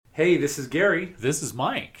Hey, this is Gary. This is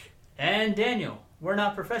Mike. And Daniel. We're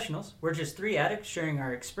not professionals. We're just three addicts sharing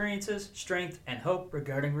our experiences, strength, and hope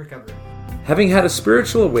regarding recovery. Having had a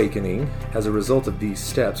spiritual awakening as a result of these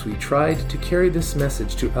steps, we tried to carry this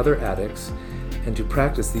message to other addicts and to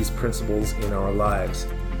practice these principles in our lives.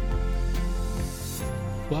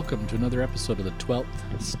 Welcome to another episode of the 12th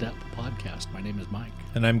Step Podcast. My name is Mike.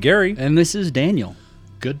 And I'm Gary. And this is Daniel.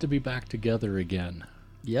 Good to be back together again.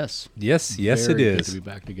 Yes. Yes, it is. Good to be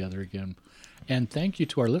back together again. And thank you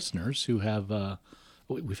to our listeners who have,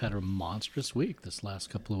 we've had a monstrous week this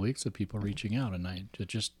last couple of weeks of people reaching out. And I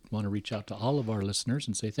just want to reach out to all of our listeners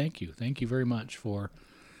and say thank you. Thank you very much for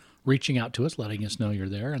reaching out to us, letting us know you're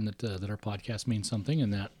there and that our podcast means something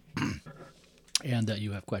and that and that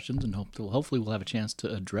you have questions, and hopefully we'll have a chance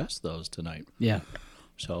to address those tonight. Yeah.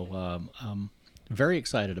 So very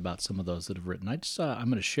excited about some of those that have written. I'm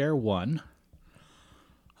going to share one.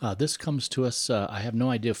 This comes to us, I have no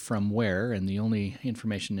idea from where, and the only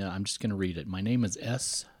information, I'm just going to read it. My name is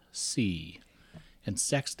SC, and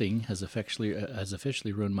sexting has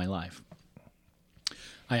officially ruined my life.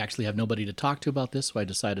 I actually have nobody to talk to about this, so I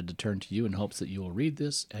decided to turn to you in hopes that you will read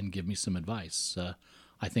this and give me some advice.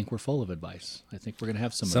 I think we're full of advice. I think we're going to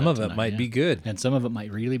have some of it might be good. And some of it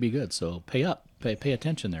might really be good, so pay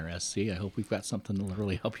attention there, SC. I hope we've got something that will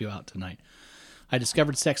really help you out tonight. I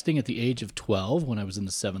discovered sexting at the age of 12 when I was in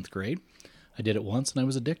the 7th grade. I did it once and I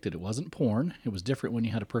was addicted. It wasn't porn. It was different when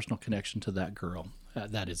you had a personal connection to that girl.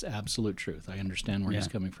 That is absolute truth. I understand where he's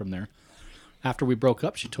coming from there. After we broke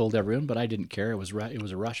up, she told everyone, but I didn't care. It was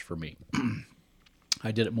a rush for me.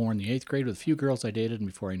 I did it more in the 8th grade with a few girls I dated, and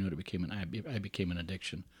before I knew it, I became an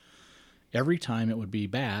addiction. Every time it would be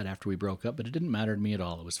bad after we broke up, but it didn't matter to me at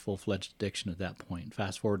all. It was full-fledged addiction at that point.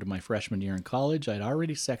 Fast forward to my freshman year in college, I'd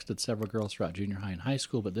already sexted several girls throughout junior high and high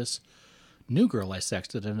school, but this new girl I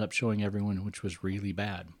sexted ended up showing everyone, which was really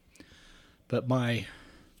bad. But my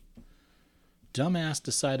dumbass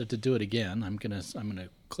decided to do it again. I'm gonna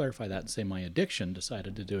clarify that and say my addiction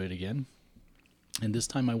decided to do it again. And this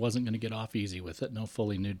time I wasn't going to get off easy with it. No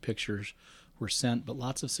fully nude pictures were sent, but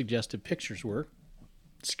lots of suggestive pictures were.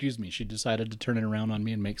 She decided to turn it around on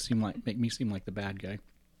me and make me seem like the bad guy.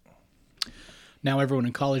 Now everyone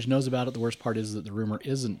in college knows about it. The worst part is that the rumor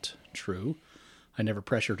isn't true. I never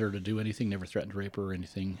pressured her to do anything, never threatened to rape her or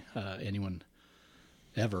anything, anyone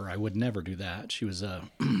ever. I would never do that. She was,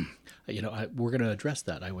 we're going to address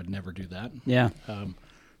that. I would never do that. Yeah.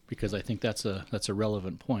 Because I think that's a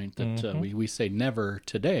relevant point that we say never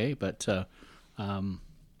today, but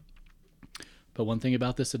one thing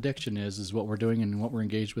about this addiction is what we're doing and what we're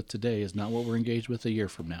engaged with today is not what we're engaged with a year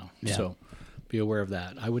from now. Yeah. So be aware of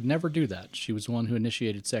that. I would never do that. She was the one who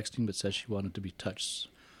initiated sexting, but says she wanted to be touched.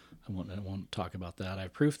 I won't talk about that. I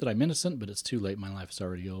have proof that I'm innocent, but it's too late. My life is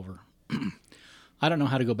already over. I don't know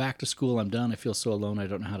how to go back to school. I'm done. I feel so alone. I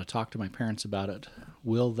don't know how to talk to my parents about it.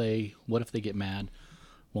 What if they get mad?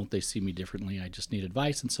 Won't they see me differently? I just need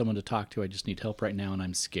advice and someone to talk to. I just need help right now, and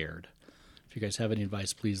I'm scared. If you guys have any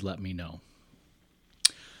advice, please let me know.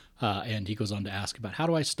 And he goes on to ask about how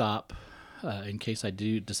do I stop in case I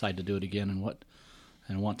do decide to do it again,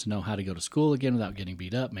 and want to know how to go to school again without getting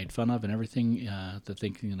beat up, made fun of, and everything. The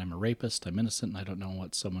thinking that I'm a rapist, I'm innocent, and I don't know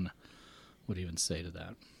what someone would even say to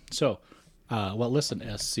that. So, listen,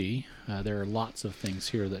 SC, there are lots of things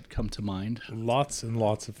here that come to mind. Lots and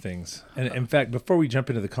lots of things. And in fact, before we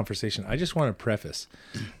jump into the conversation, I just want to preface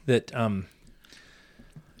that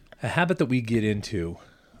a habit that we get into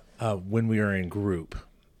when we are in group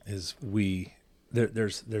is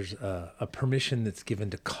there's a permission that's given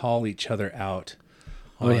to call each other out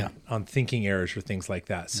on thinking errors or things like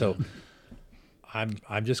that. So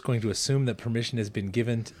I'm just going to assume that permission has been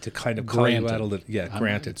given to kind of call you out a little. Yeah,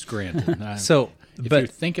 granted. It's granted. If you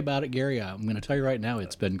think about it, Gary, I'm going to tell you right now,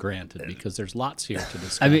 it's been granted because there's lots here to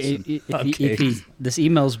discuss. I mean, this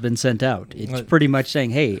email's been sent out. It's pretty much saying,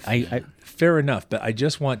 hey, I fair enough, but I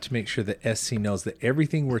just want to make sure that SC knows that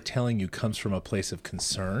everything we're telling you comes from a place of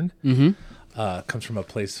concern, comes from a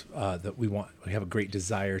place that we have a great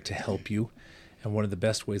desire to help you, and one of the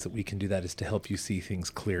best ways that we can do that is to help you see things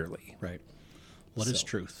clearly. Right. What is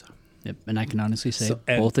truth? Yep, and I can honestly say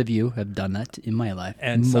both of you have done that in my life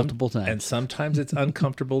multiple times. And sometimes it's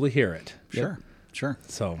uncomfortable to hear it. Sure.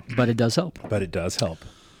 But it does help.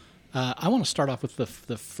 I want to start off with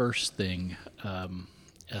the first thing,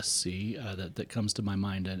 SC, that comes to my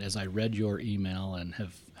mind. And as I read your email and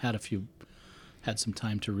have had some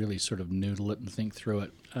time to really sort of noodle it and think through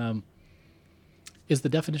it, is the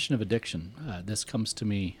definition of addiction. This comes to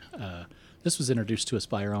me. This was introduced to us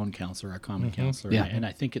by our own counselor, our common counselor, and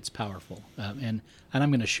I think it's powerful. And I'm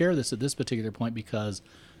going to share this at this particular point because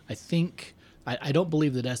I think I don't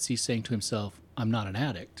believe that SC is saying to himself, I'm not an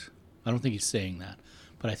addict. I don't think he's saying that.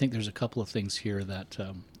 But I think there's a couple of things here that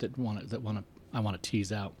I want to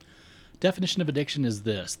tease out. Definition of addiction is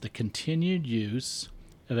this: the continued use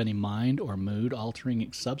of any mind or mood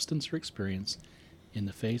altering substance or experience in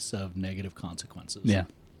the face of negative consequences. Yeah.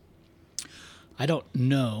 I don't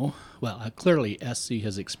know. Well, clearly SC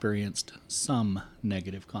has experienced some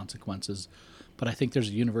negative consequences, but I think there's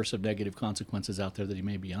a universe of negative consequences out there that he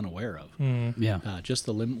may be unaware of. Yeah. Just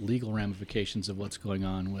the legal ramifications of what's going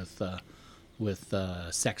on with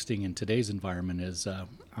sexting in today's environment is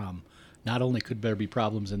not only could there be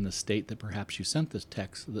problems in the state that perhaps you sent this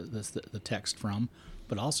text, the text from,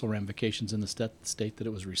 but also ramifications in the state that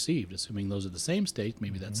it was received. Assuming those are the same state,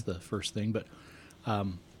 maybe that's the first thing. But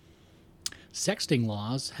sexting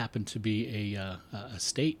laws happen to be a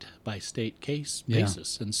state by state case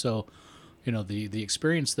basis, and so the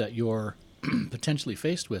experience that you're potentially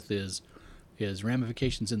faced with is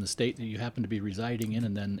ramifications in the state that you happen to be residing in,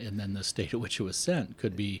 and then the state at which it was sent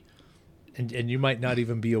could be. And you might not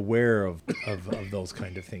even be aware of those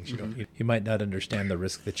kind of things. You might not understand the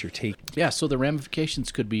risk that you're taking. Yeah, so the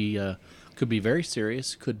ramifications could be very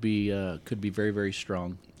serious, could be very, very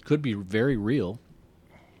strong, could be very real,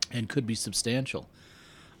 and could be substantial.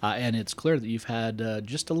 And it's clear that you've had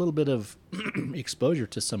just a little bit of exposure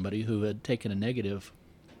to somebody who had taken a negative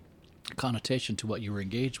connotation to what you were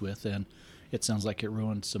engaged with, and it sounds like it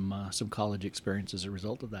ruined some college experience as a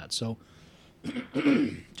result of that. So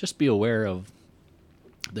just be aware of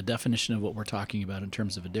the definition of what we're talking about in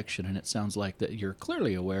terms of addiction, and it sounds like that you're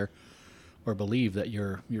clearly aware or believe that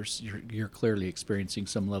you're clearly experiencing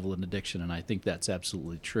some level of addiction, and I think that's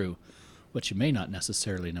absolutely true. What you may not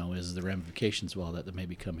necessarily know is the ramifications of all that may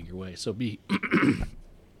be coming your way. So be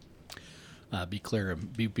clear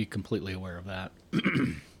and be completely aware of that.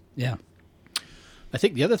 Yeah. I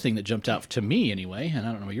think the other thing that jumped out to me anyway, and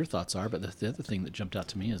I don't know what your thoughts are, but the other thing that jumped out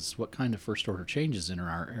to me is what kind of first order changes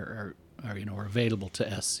are available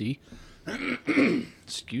to SC.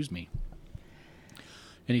 Excuse me.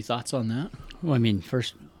 Any thoughts on that? Well, I mean,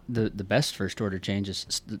 the best first order change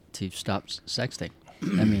is to stop sexting.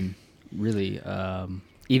 I mean, really,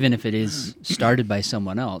 even if it is started by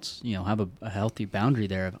someone else, have a healthy boundary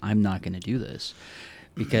there of I'm not going to do this,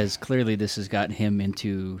 because clearly this has gotten him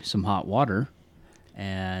into some hot water.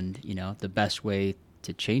 And, the best way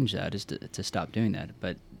to change that is to stop doing that.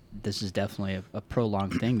 But this is definitely a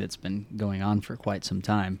prolonged thing that's been going on for quite some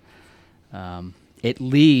time. At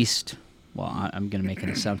least, well, I'm going to make an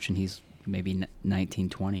assumption he's maybe 19,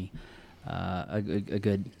 20, a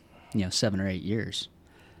good, 7 or 8 years.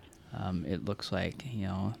 It looks like,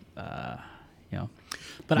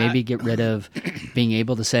 but maybe get rid of being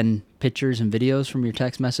able to send pictures and videos from your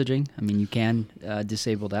text messaging. I mean, you can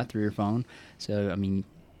disable that through your phone. So, I mean,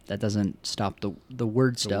 that doesn't stop the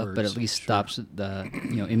word stuff, but at least stops the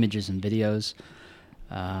images and videos.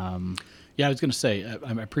 Yeah, I was going to say,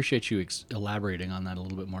 I appreciate you elaborating on that a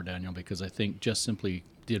little bit more, Daniel, because I think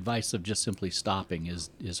the advice of just simply stopping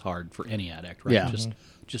is hard for any addict, right? Yeah.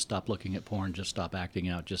 Just stop looking at porn, just stop acting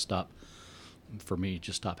out, just stop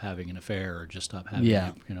having an affair, or just stop having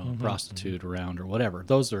a prostitute around, or whatever.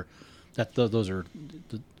 Those were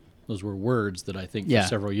words that I think for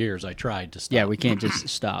several years I tried to stop. Yeah, we can't just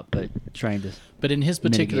stop, but trying to. But in his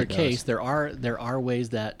particular case, there are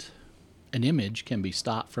ways that an image can be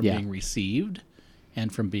stopped from being received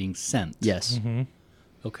and from being sent. Yes. Mm-hmm.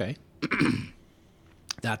 Okay.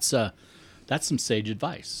 That's some sage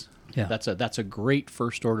advice. Yeah. That's a great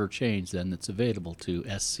first order change then that's available to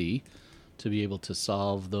SC to be able to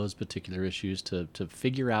solve those particular issues, to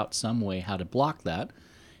figure out some way how to block that,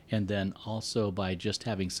 and then also by just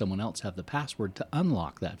having someone else have the password to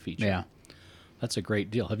unlock that feature. Yeah. That's a great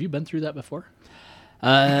deal. Have you been through that before?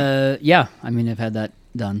 Yeah. I mean, I've had that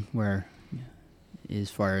done where, as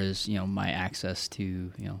far as, my access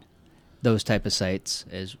to, those type of sites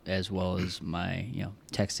as well as my,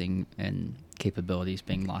 texting and capabilities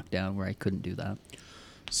being locked down where I couldn't do that.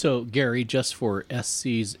 So, Gary, just for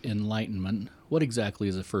SC's enlightenment, what exactly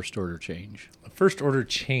is a first order change? A first order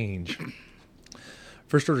change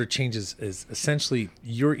is essentially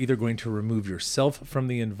you're either going to remove yourself from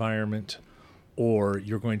the environment, or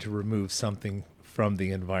you're going to remove something from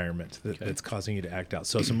the environment that's causing you to act out.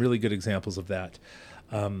 So some really good examples of that.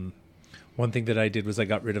 One thing that I did was I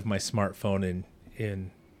got rid of my smartphone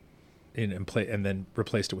and then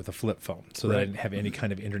replaced it with a flip phone, so that I didn't have any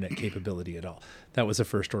kind of internet capability at all. That was a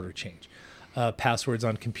first order change. Passwords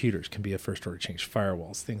on computers can be a first order change.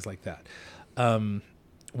 Firewalls, things like that.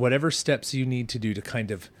 Whatever steps you need to do to kind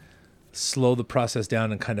of slow the process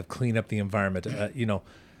down and kind of clean up the environment.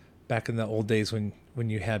 Back in the old days when when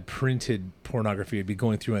you had printed pornography, you'd be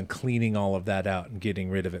going through and cleaning all of that out and getting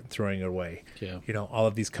rid of it and throwing it away. Yeah. All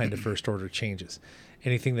of these kind of first order changes.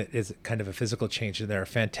 Anything that is kind of a physical change, and they're a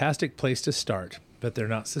fantastic place to start, but they're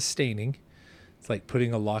not sustaining. It's like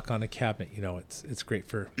putting a lock on a cabinet. It's great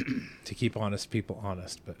to keep honest people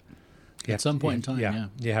honest, but At some point in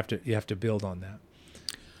time, you have to build on that.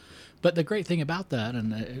 But the great thing about that,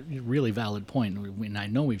 and a really valid point, and I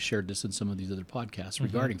know we've shared this in some of these other podcasts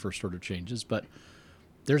regarding first order changes, but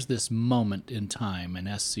there's this moment in time, and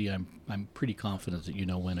SC, I'm pretty confident that you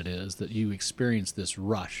know when it is, that you experience this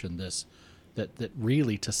rush and this that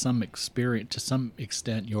really to some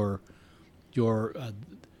extent you're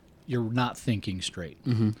not thinking straight.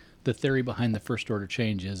 Mm-hmm. The theory behind the first order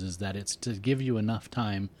change is that it's to give you enough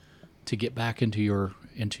time to get back into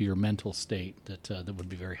your mental state that would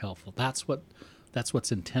be very helpful. That's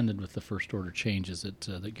what's intended with the first order changes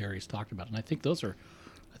that Gary's talked about, and I think those are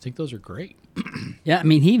great. Yeah, I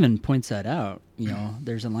mean, he even points that out.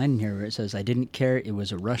 There's a line in here where it says, "I didn't care; it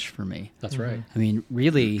was a rush for me." That's right. I mean,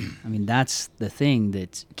 really, that's the thing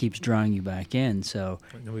that keeps drawing you back in. So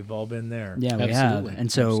We've all been there. yeah, we Absolutely. have.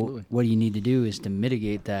 And so Absolutely. what you need to do is to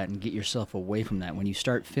mitigate that and get yourself away from that. When you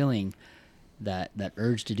start feeling that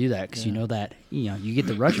urge to do that, because you know that you get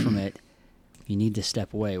the rush from it, you need to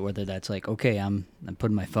step away. Whether that's like, okay, I'm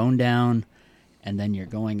putting my phone down, and then you're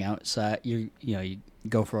going outside. You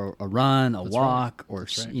go for a run, a That's walk, right. or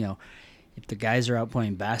That's right. if the guys are out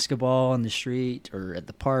playing basketball on the street or at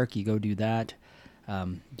the park, you go do that.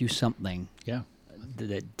 Do something Yeah.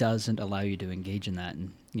 that doesn't allow you to engage in that.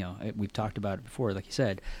 And we've talked about it before. Like you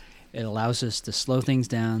said, it allows us to slow things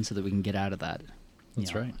down so that we can get out of that.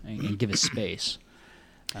 That's right. And give us space.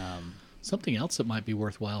 Something else that might be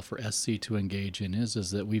worthwhile for SC to engage in is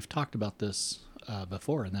that we've talked about this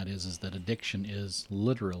before, and that is that addiction is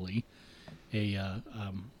literally a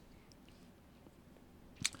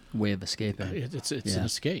Way of escaping. it's an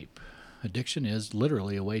escape. Addiction is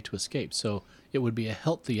literally a way to escape. So it would be a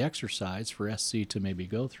healthy exercise for SC to maybe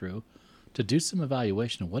go through to do some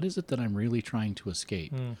evaluation of what is it that I'm really trying to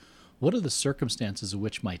escape. What are the circumstances in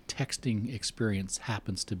which my texting experience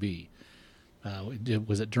happens to be?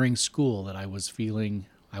 Was it during school that I was feeling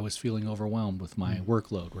overwhelmed with my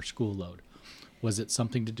workload or school load? Was it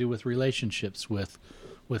something to do with relationships with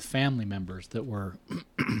family members that were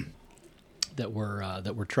that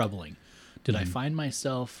were troubling? Did I find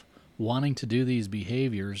myself wanting to do these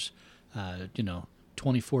behaviors,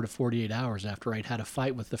 24 to 48 hours after I'd had a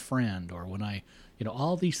fight with a friend, or when I,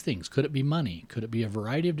 all these things? Could it be money? Could it be a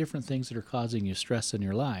variety of different things that are causing you stress in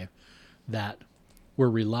your life that we're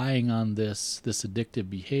relying on this addictive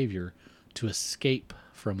behavior to escape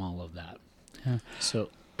from all of that? Yeah. So,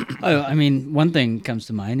 one thing comes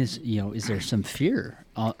to mind is, is there some fear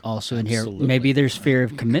also in here? Absolutely. Maybe there's fear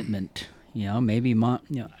of commitment. Maybe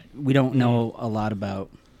we don't know a lot about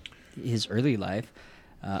his early life,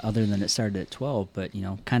 other than it started at 12. But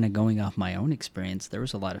kind of going off my own experience, there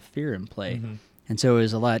was a lot of fear in play, and so it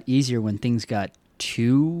was a lot easier when things got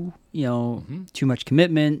too much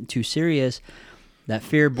commitment, too serious. That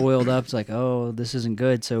fear boiled up. It's like, oh, this isn't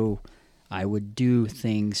good. So I would do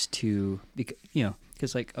things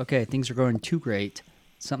because like, okay, things are going too great.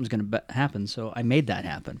 Something's going to happen. So I made that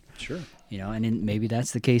happen. sure. And maybe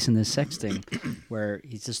that's the case in this sexting where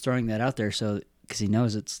he's just throwing that out there. So, because he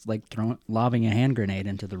knows it's like lobbing a hand grenade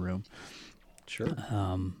into the room. Sure.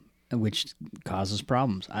 Which causes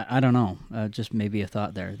problems. I don't know. Just maybe a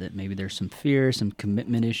thought there that maybe there's some fear, some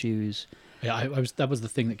commitment issues. Yeah, that was the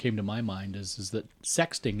thing that came to my mind is that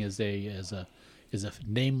sexting is a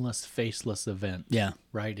nameless, faceless event. Yeah.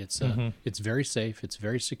 Right. It's very safe. It's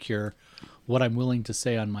very secure. What I'm willing to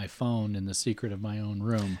say on my phone in the secret of my own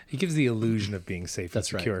room. It gives the illusion of being safe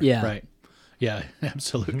That's and secure. right. Yeah. Right. Yeah.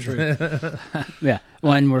 Absolute truth. Yeah.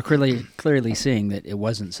 Well, and we're clearly seeing that it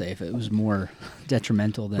wasn't safe. It was more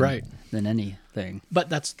detrimental than anything. But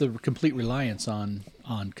that's the complete reliance on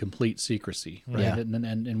complete secrecy, right? Yeah.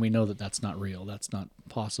 And we know that that's not real. That's not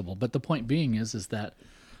possible. But the point being is that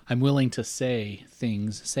I'm willing to say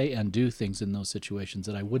and do things in those situations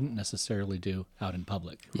that I wouldn't necessarily do out in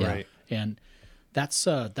public. Yeah. Right. And that's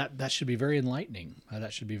that should be very enlightening.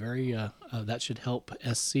 That should be very that should help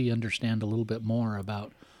SC understand a little bit more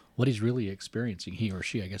about what he's really experiencing, he or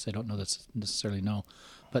she. I guess I don't know that's necessarily know,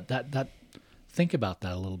 but that think about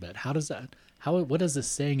that a little bit. What is this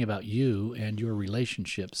saying about you and your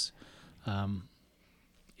relationships,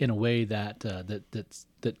 in a way that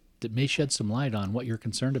may shed some light on what you're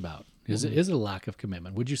concerned about? Is it a lack of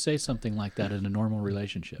commitment? Would you say something like that in a normal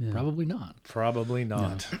relationship? Yeah. Probably not. Probably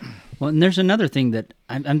not. Well, and there's another thing that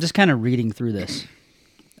I'm just kind of reading through this,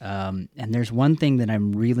 and there's one thing that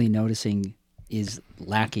I'm really noticing is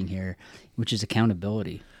lacking here, which is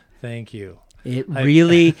accountability. Thank you. It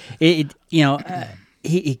really,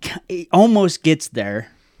 he almost gets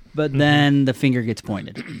there, but then the finger gets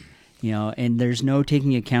pointed, and there's no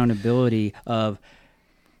taking accountability of,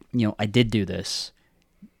 I did do this.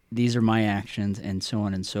 These are my actions, and so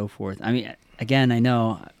on and so forth. I mean, again, I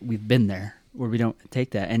know we've been there where we don't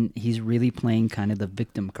take that, and he's really playing kind of the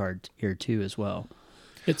victim card here too as well.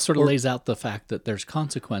 It sort of lays out the fact that there's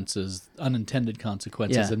consequences, unintended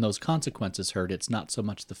consequences, and those consequences hurt. It's not so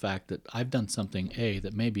much the fact that I've done something, A,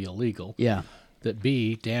 that may be illegal, that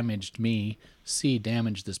B, damaged me, C,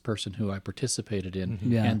 damaged this person who I participated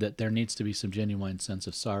in, and that there needs to be some genuine sense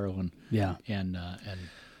of sorrow and yeah,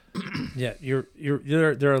 there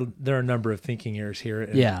are a number of thinking errors here,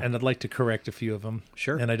 and I'd like to correct a few of them.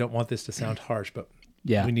 Sure. And I don't want this to sound harsh, but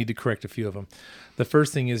we need to correct a few of them. The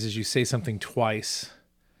first thing is you say something twice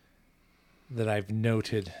that I've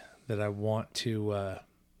noted that I want to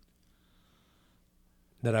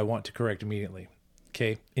correct immediately.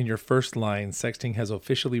 Okay. In your first line, sexting has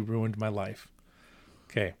officially ruined my life.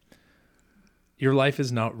 Okay. Your life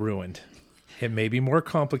is not ruined. It may be more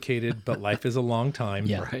complicated, but life is a long time.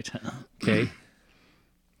 Yeah. Right. Okay.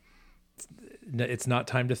 It's not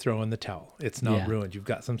time to throw in the towel. It's not ruined. You've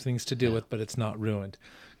got some things to deal with, but it's not ruined.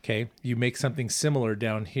 Okay. You make something similar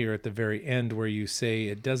down here at the very end where you say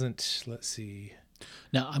it doesn't, let's see.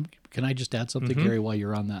 Now, can I just add something, Gary, while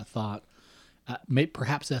you're on that thought?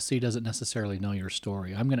 Perhaps SC doesn't necessarily know your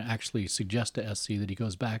story. I'm going to actually suggest to SC that he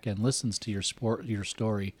goes back and listens to your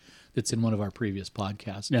story that's in one of our previous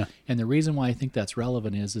podcasts. Yeah. And the reason why I think that's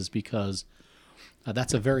relevant is because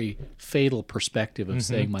that's a very fatal perspective of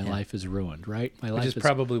saying my life is ruined, right? My life is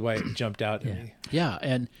probably why it jumped out at me. Yeah,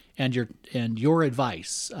 and your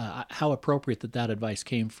advice, how appropriate that advice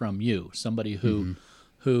came from you, somebody who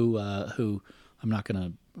I'm not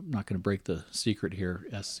gonna break the secret here,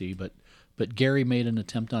 SC, but Gary made an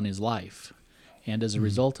attempt on his life, and as a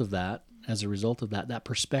result of that, that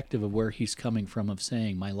perspective of where he's coming from, of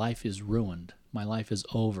saying my life is ruined, my life is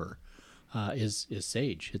over, is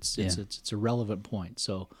sage. It's a relevant point.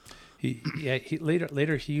 So he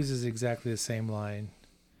later he uses exactly the same line.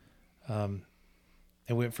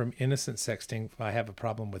 It went from innocent sexting, I have a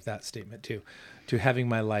problem with that statement too, to having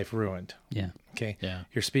my life ruined. Yeah. Okay. Yeah.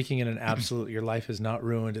 You're speaking in an absolute, your life is not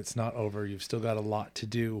ruined. It's not over. You've still got a lot to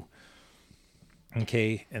do.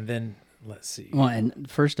 Okay. And then let's see. Well, and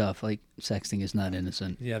first off, like, sexting is not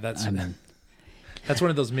innocent. Yeah. That's one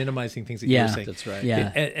of those minimizing things that you were saying. That's right.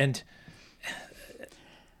 Yeah.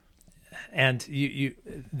 And you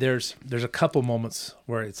there's a couple moments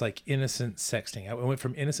where it's like innocent sexting. I went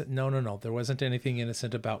from innocent. No. There wasn't anything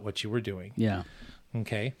innocent about what you were doing. Yeah.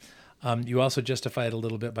 Okay. You also justify it a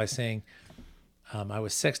little bit by saying, I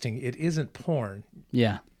was sexting. It isn't porn.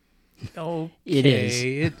 Yeah. Okay. It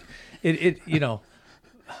is.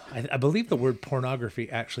 I believe the word pornography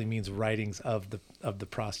actually means writings of the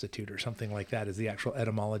prostitute or something like that is the actual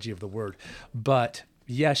etymology of the word. But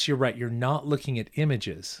yes, you're right. You're not looking at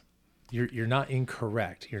images. You're not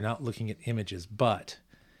incorrect. You're not looking at images, but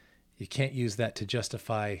you can't use that to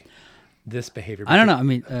justify this behavior. I don't know. I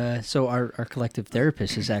mean, so our collective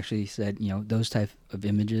therapist has actually said, those type of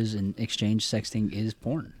images and exchange sexting is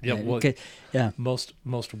porn. Yeah. Well, okay. Yeah. Most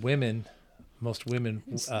women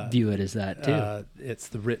view it as that too. It's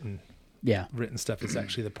the written stuff is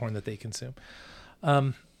actually the porn that they consume.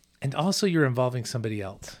 And also you're involving somebody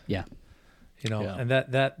else. Yeah. And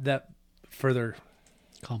that further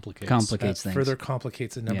complicates things. Further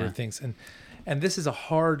complicates a number of things. And this is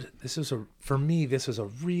for me, this was a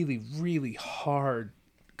really, really hard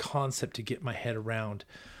concept to get my head around,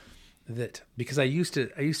 that because I used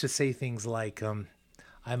to say things like, I'm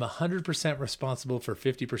 100% responsible for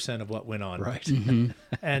 50% of what went on. Right. Mm-hmm.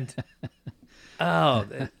 And,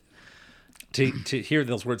 to hear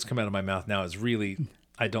those words come out of my mouth now is really,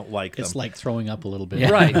 I don't like them. It's like throwing up a little bit.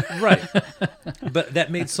 Yeah. Right. But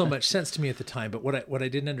that made so much sense to me at the time. But what I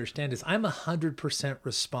didn't understand is I'm 100%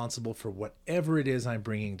 responsible for whatever it is I'm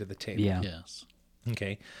bringing to the table. Yeah. Yes.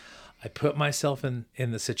 Okay. I put myself in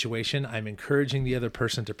the situation. I'm encouraging the other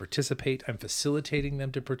person to participate. I'm facilitating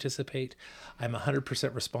them to participate. I'm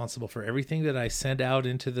 100% responsible for everything that I send out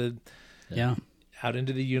into the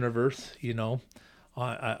universe,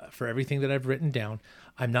 for everything that I've written down.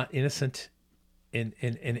 I'm not innocent in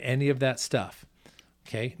any of that stuff.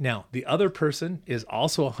 Okay. Now, the other person is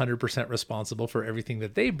also 100% responsible for everything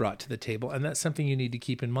that they brought to the table. And that's something you need to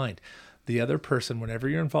keep in mind. The other person, whenever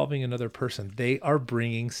you're involving another person, they are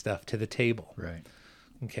bringing stuff to the table. Right.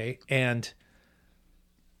 Okay. And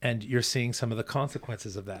you're seeing some of the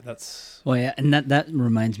consequences of that. And that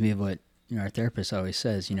reminds me of what our therapist always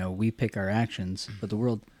says, we pick our actions, but the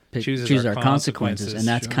world Chooses our our consequences. And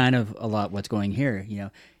that's Sure. kind of a lot what's going here.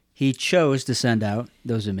 He chose to send out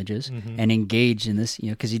those images and engage in this,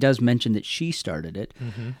 because he does mention that she started it.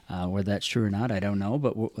 Whether that's true or not, I don't know,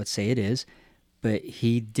 but let's say it is. But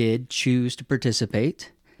he did choose to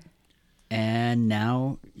participate. And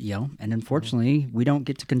now, and unfortunately, we don't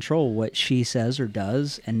get to control what she says or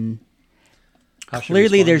does. And How she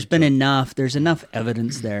clearly there's responded been there's enough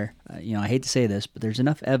evidence there. I hate to say this, but there's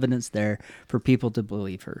enough evidence there for people to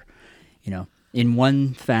believe her, in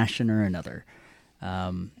one fashion or another.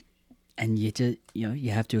 And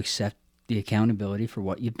you have to accept the accountability for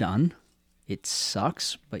what you've done. It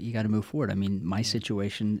sucks, but you got to move forward. I mean, my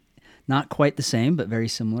situation, not quite the same, but very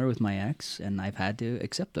similar with my ex, and I've had to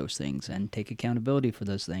accept those things and take accountability for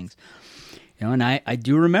those things. And I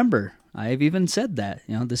do remember, I've even said that,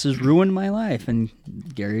 this has ruined my life. And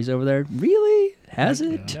Gary's over there, really? Has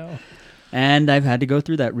it? No. And I've had to go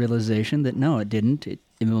through that realization that no, it didn't. It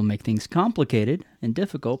will make things complicated and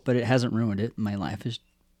difficult, but it hasn't ruined it. My life is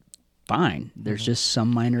fine. There's just some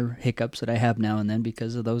minor hiccups that I have now and then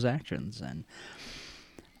because of those actions. And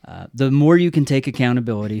the more you can take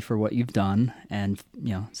accountability for what you've done and,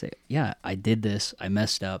 say, yeah, I did this, I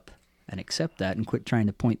messed up, and accept that and quit trying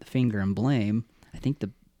to point the finger and blame, I think the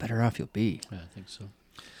better off you'll be. Yeah, I think so.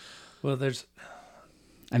 Well, there's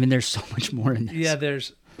so much more in this. Yeah,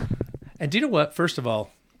 and do you know what? First of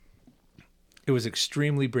all, it was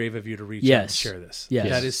extremely brave of you to reach out and share this. Yes.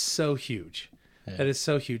 That is so huge. Yeah. That is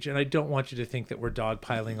so huge. And I don't want you to think that we're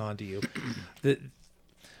dogpiling onto you.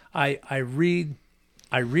 I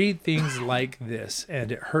read things like this,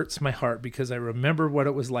 and it hurts my heart because I remember what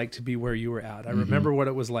it was like to be where you were at. I remember what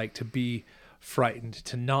it was like to be frightened,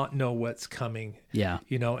 to not know what's coming. Yeah.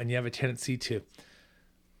 And you have a tendency to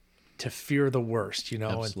fear the worst,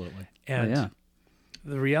 Absolutely. And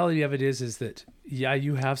the reality of it is that,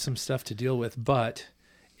 you have some stuff to deal with, but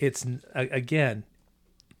it's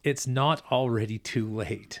not already too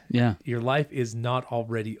late. Yeah. Your life is not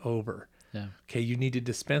already over. Yeah. Okay. You need to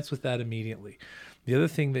dispense with that immediately. The other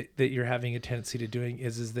thing that you're having a tendency to doing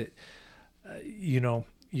is that,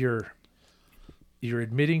 you're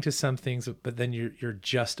admitting to some things, but then you're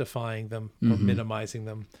justifying them or minimizing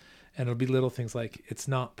them. And it'll be little things like, it's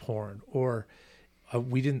not porn, or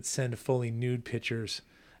we didn't send fully nude pictures.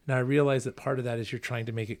 Now I realize that part of that is you're trying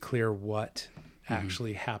to make it clear what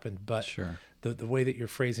actually happened, but Sure. the way that you're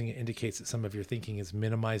phrasing it indicates that some of your thinking is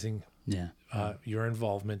minimizing your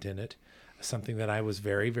involvement in it, something that I was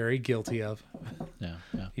very, very guilty of. Yeah.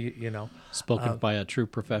 Yeah. Spoken by a true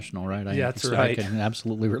professional, right? That's I right. can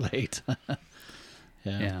absolutely relate.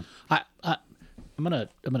 Yeah. I'm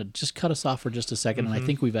gonna just cut us off for just a second, and I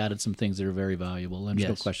think we've added some things that are very valuable. There's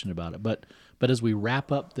no question about it. But as we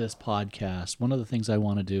wrap up this podcast, one of the things I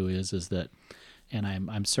want to do is that, and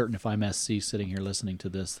I'm certain if I'm SC sitting here listening to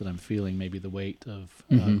this, that I'm feeling maybe the weight of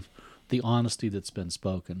the honesty that's been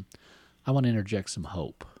spoken. I want to interject some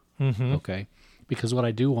hope. Okay, because what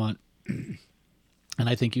I do want, and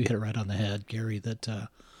I think you hit it right on the head, Gary, that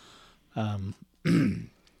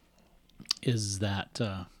is that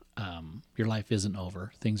your life isn't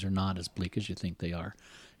over. Things are not as bleak as you think they are.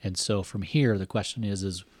 And so from here, the question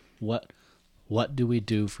is what do we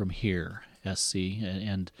do from here, SC?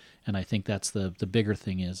 And I think that's the bigger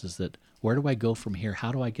thing is that where do I go from here?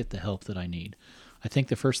 How do I get the help that I need? I think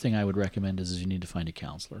the first thing I would recommend is you need to find a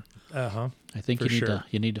counselor. I think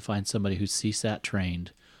you need to find somebody who's CSAT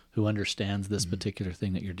trained, who understands this particular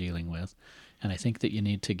thing that you're dealing with. And I think that you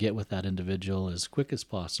need to get with that individual as quick as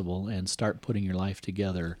possible and start putting your life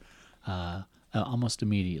together almost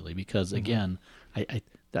immediately. Because again,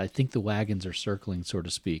 I think the wagons are circling, so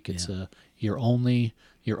to speak. It's you're only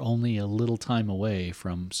a little time away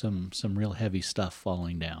from some real heavy stuff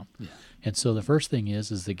falling down. Yeah. And so the first thing is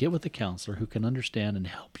to get with a counselor who can understand and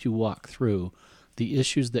help you walk through the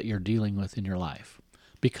issues that you're dealing with in your life,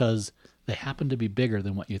 because they happen to be bigger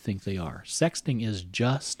than what you think they are. Sexting is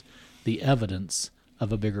just the evidence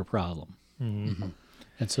of a bigger problem. And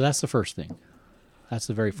so that's the first thing. That's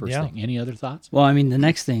the very first thing. Any other thoughts? Well, I mean, the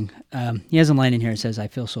next thing, he has a line in here that says, I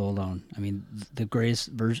feel so alone. I mean, the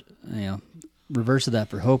greatest reverse of that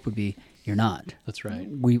for hope would be, you're not. That's right.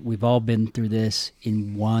 We've all been through this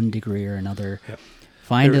in one degree or another. Yep.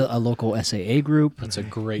 Find a local SAA group. That's a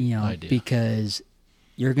great idea. Because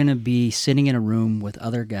you're going to be sitting in a room with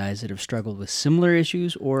other guys that have struggled with similar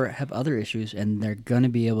issues or have other issues, and they're going to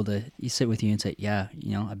be able to sit with you and say, yeah,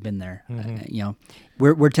 I've been there.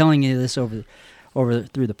 We're telling you this over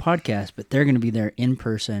through the podcast, but they're going to be there in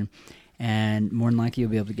person, and more than likely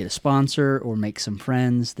you'll be able to get a sponsor or make some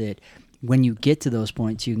friends that when you get to those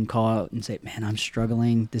points, you can call out and say, "Man, I'm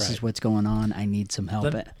struggling. This is what's going on. I need some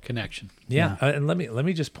help." Connection. Yeah, and let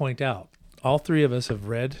me just point out, all three of us have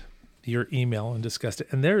read your email and discussed it,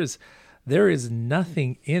 and there is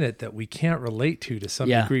nothing in it that we can't relate to some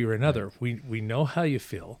degree or another. We know how you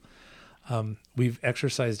feel. We've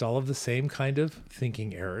exercised all of the same kind of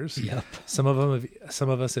thinking errors. Yep. Some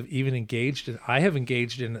of us have even engaged, and I have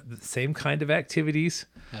engaged in the same kind of activities.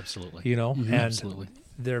 Absolutely. You know, and Absolutely.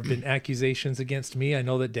 there have been accusations against me. I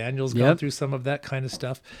know that Daniel's gone through some of that kind of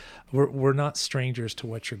stuff. We're not strangers to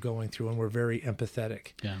what you're going through, and we're very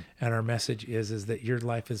empathetic. Yeah. And our message is that your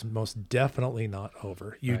life is most definitely not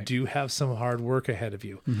over. You do have some hard work ahead of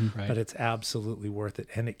you, but it's absolutely worth it,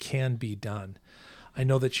 and it can be done. I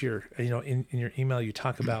know that in your email you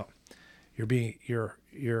talk about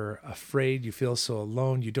you're afraid, you feel so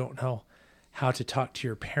alone, you don't know how to talk to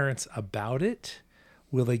your parents about it.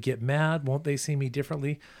 Will they get mad? Won't they see me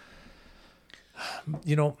differently?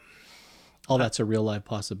 All that's a real life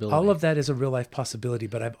possibility. All of that is a real life possibility,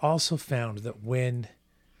 but I've also found that when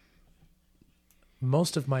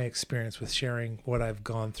most of my experience with sharing what I've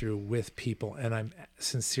gone through with people, and I'm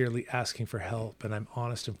sincerely asking for help, and I'm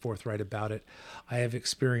honest and forthright about it, I have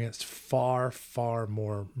experienced far, far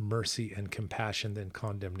more mercy and compassion than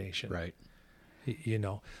condemnation. Right.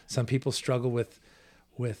 Some people struggle with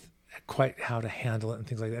quite how to handle it and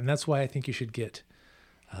things like that. And that's why I think you should get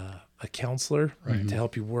a counselor to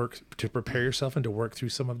help you to prepare yourself and to work through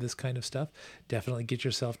some of this kind of stuff. Definitely get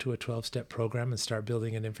yourself to a 12-step program and start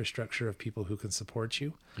building an infrastructure of people who can support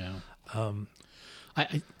you. Yeah.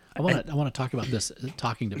 I want to talk about this,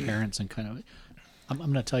 talking to parents, and kind of, I'm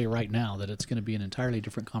going to tell you right now that it's going to be an entirely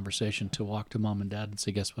different conversation to walk to mom and dad and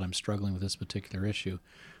say, guess what, I'm struggling with this particular issue,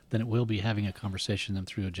 than it will be having a conversation with them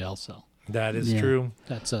through a jail cell. That is true.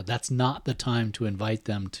 That's not the time to invite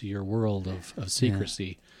them to your world of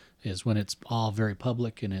secrecy, is when it's all very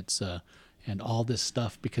public and it's and all this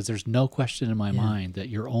stuff, because there's no question in my mind that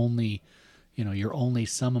you're only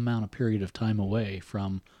some amount of period of time away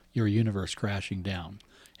from your universe crashing down.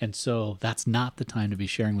 And so that's not the time to be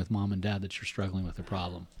sharing with mom and dad that you're struggling with a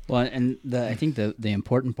problem. Well, and I think the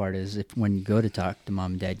important part is, if when you go to talk to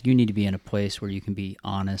mom and dad, you need to be in a place where you can be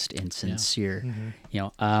honest and sincere. Yeah.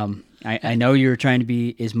 I know you were trying to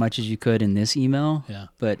be as much as you could in this email,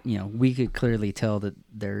 but we could clearly tell that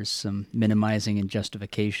there's some minimizing and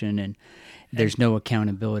justification, and there's no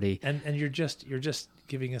accountability. And you're just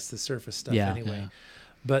giving us the surface stuff anyway. Yeah.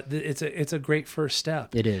 But it's a great first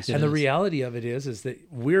step. It is. And the reality of it is that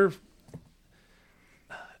we're,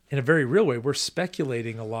 in a very real way, we're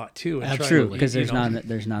speculating a lot too. And true, because there's not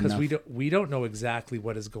enough. We don't know exactly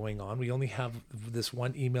what is going on. We only have this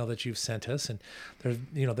one email that you've sent us, and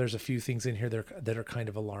there's a few things in here that are kind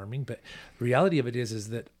of alarming. But the reality of it is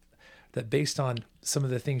that based on some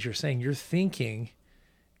of the things you're saying, your thinking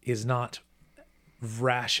is not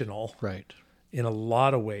rational, right? In a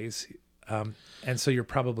lot of ways. And so you're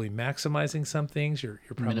probably maximizing some things. You're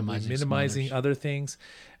probably minimizing other things,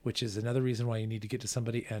 which is another reason why you need to get to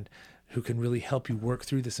somebody who can really help you work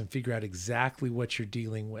through this and figure out exactly what you're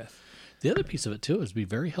dealing with. The other piece of it too is be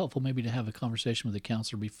very helpful maybe to have a conversation with a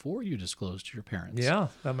counselor before you disclose to your parents. Yeah,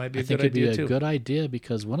 that might be a good idea too. I think it'd be a good idea,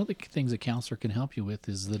 because one of the things a counselor can help you with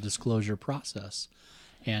is the disclosure process,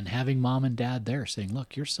 and having mom and dad there saying,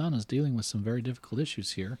 "Look, your son is dealing with some very difficult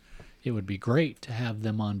issues here." It would be great to have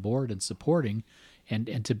them on board and supporting,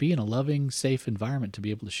 and to be in a loving, safe environment to be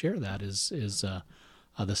able to share that is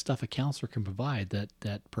the stuff a counselor can provide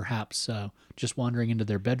that perhaps just wandering into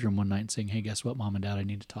their bedroom one night and saying, "Hey, guess what, mom and dad, I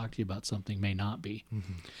need to talk to you about something," may not be.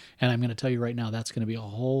 And I'm going to tell you right now, that's going to be a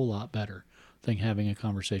whole lot better than having a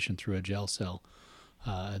conversation through a jail cell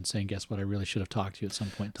and saying, "Guess what, I really should have talked to you at some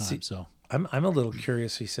point in time." So I'm a little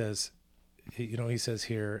curious. He says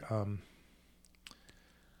here,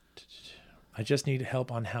 I just need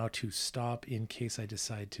help on how to stop in case I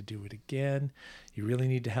decide to do it again. You really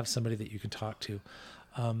need to have somebody that you can talk to.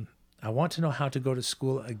 I want to know how to go to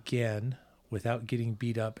school again without getting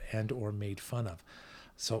beat up and or made fun of.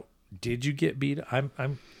 So did you get beat up?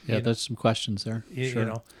 There's some questions there.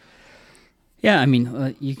 Sure. Yeah, I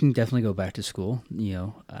mean, you can definitely go back to school.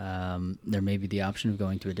 There may be the option of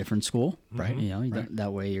going to a different school, right?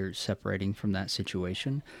 That way you're separating from that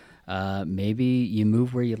situation. Maybe you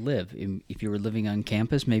move where you live. If you were living on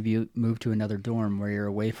campus, maybe you move to another dorm where you're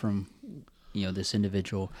away from, this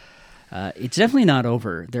individual. It's definitely not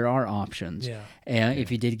over. There are options. Yeah. And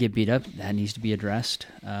if you did get beat up, that needs to be addressed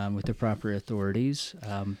with the proper authorities.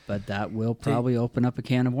 But that will probably open up a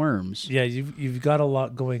can of worms. Yeah, you've got a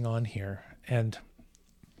lot going on here, and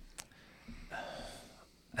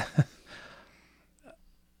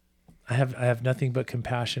I have nothing but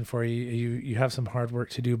compassion for you. You have some hard work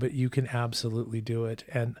to do, but you can absolutely do it.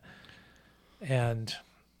 And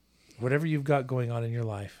whatever you've got going on in your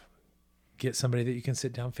life, get somebody that you can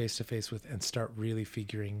sit down face to face with and start really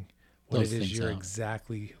figuring what Those it is things you're out.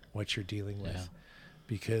 exactly what you're dealing with. Yeah.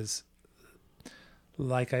 Because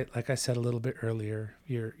like I said a little bit earlier,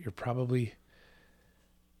 you're probably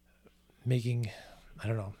making, I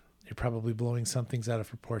don't know, you're probably blowing some things out of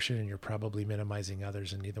proportion, and you're probably minimizing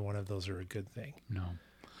others, and neither one of those are a good thing. No.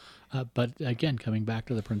 But again, coming back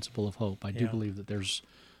to the principle of hope, I do believe that there's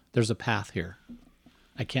a path here.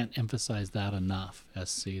 I can't emphasize that enough,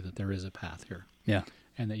 SC, that there is a path here. Yeah.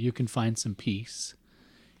 And that you can find some peace,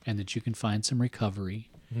 and that you can find some recovery,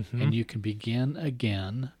 and you can begin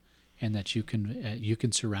again, and that you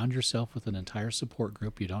can surround yourself with an entire support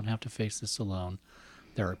group. You don't have to face this alone.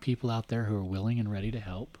 There are people out there who are willing and ready to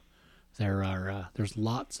help. There's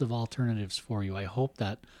lots of alternatives for you. I hope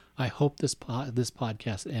this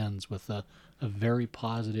podcast ends with a very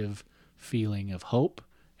positive feeling of hope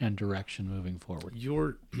and direction moving forward.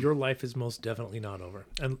 Your life is most definitely not over.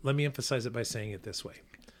 And let me emphasize it by saying it this way.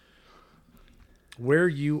 Where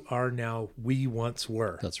you are now, we once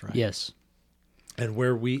were. That's right. Yes. And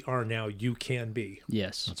where we are now, you can be.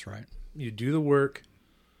 Yes. That's right. You do the work,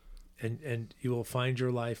 and you will find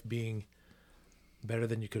your life being better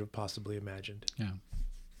than you could have possibly imagined. Yeah.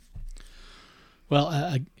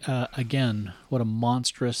 Well, again, what a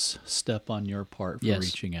monstrous step on your part for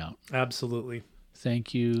reaching out. Absolutely.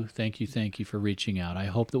 Thank you for reaching out. I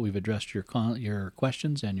hope that we've addressed your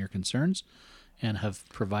questions and your concerns, and have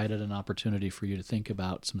provided an opportunity for you to think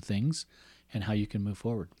about some things and how you can move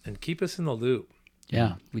forward. And keep us in the loop.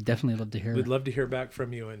 Yeah, we'd definitely love to hear. We'd love to hear back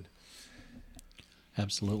from you. And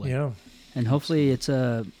Absolutely. yeah, and hopefully it's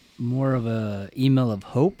a more of a email of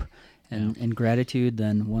hope and gratitude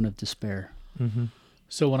than one of despair. Mm-hmm.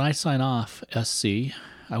 So when I sign off, SC,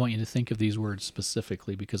 I want you to think of these words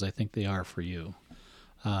specifically, because I think they are for you.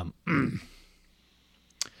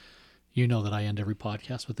 You know that I end every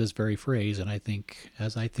podcast with this very phrase, and I think,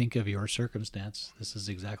 as I think of your circumstance, this is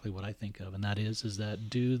exactly what I think of, and that is that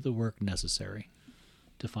do the work necessary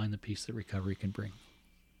to find the peace that recovery can bring.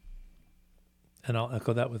 And I'll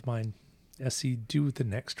echo that with mine. SC, do the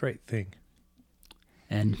next right thing.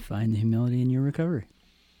 And find the humility in your recovery.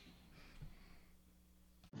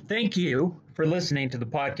 Thank you for listening to the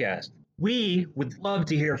podcast. We would love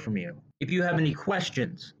to hear from you. If you have any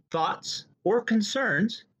questions, thoughts, or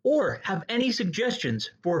concerns, or have any suggestions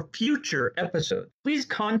for future episodes, please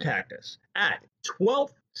contact us at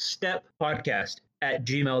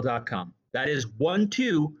 12steppodcast@gmail.com. That is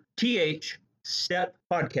 12th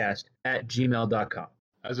steppodcast@gmail.com.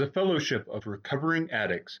 As a fellowship of recovering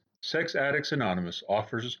addicts, Sex Addicts Anonymous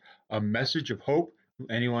offers a message of hope to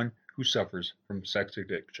anyone who suffers from sex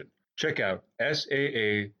addiction. Check out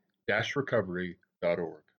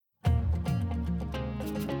saa-recovery.org.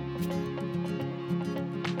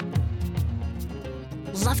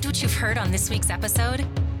 Loved what you've heard on this week's episode?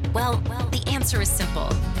 Well, the answer is simple.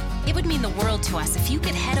 It would mean the world to us if you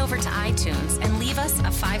could head over to iTunes and leave us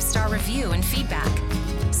a 5-star review and feedback.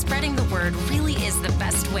 Spreading the word really is the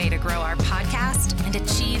best way to grow our podcast and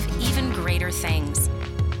achieve even greater things.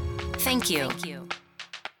 Thank you.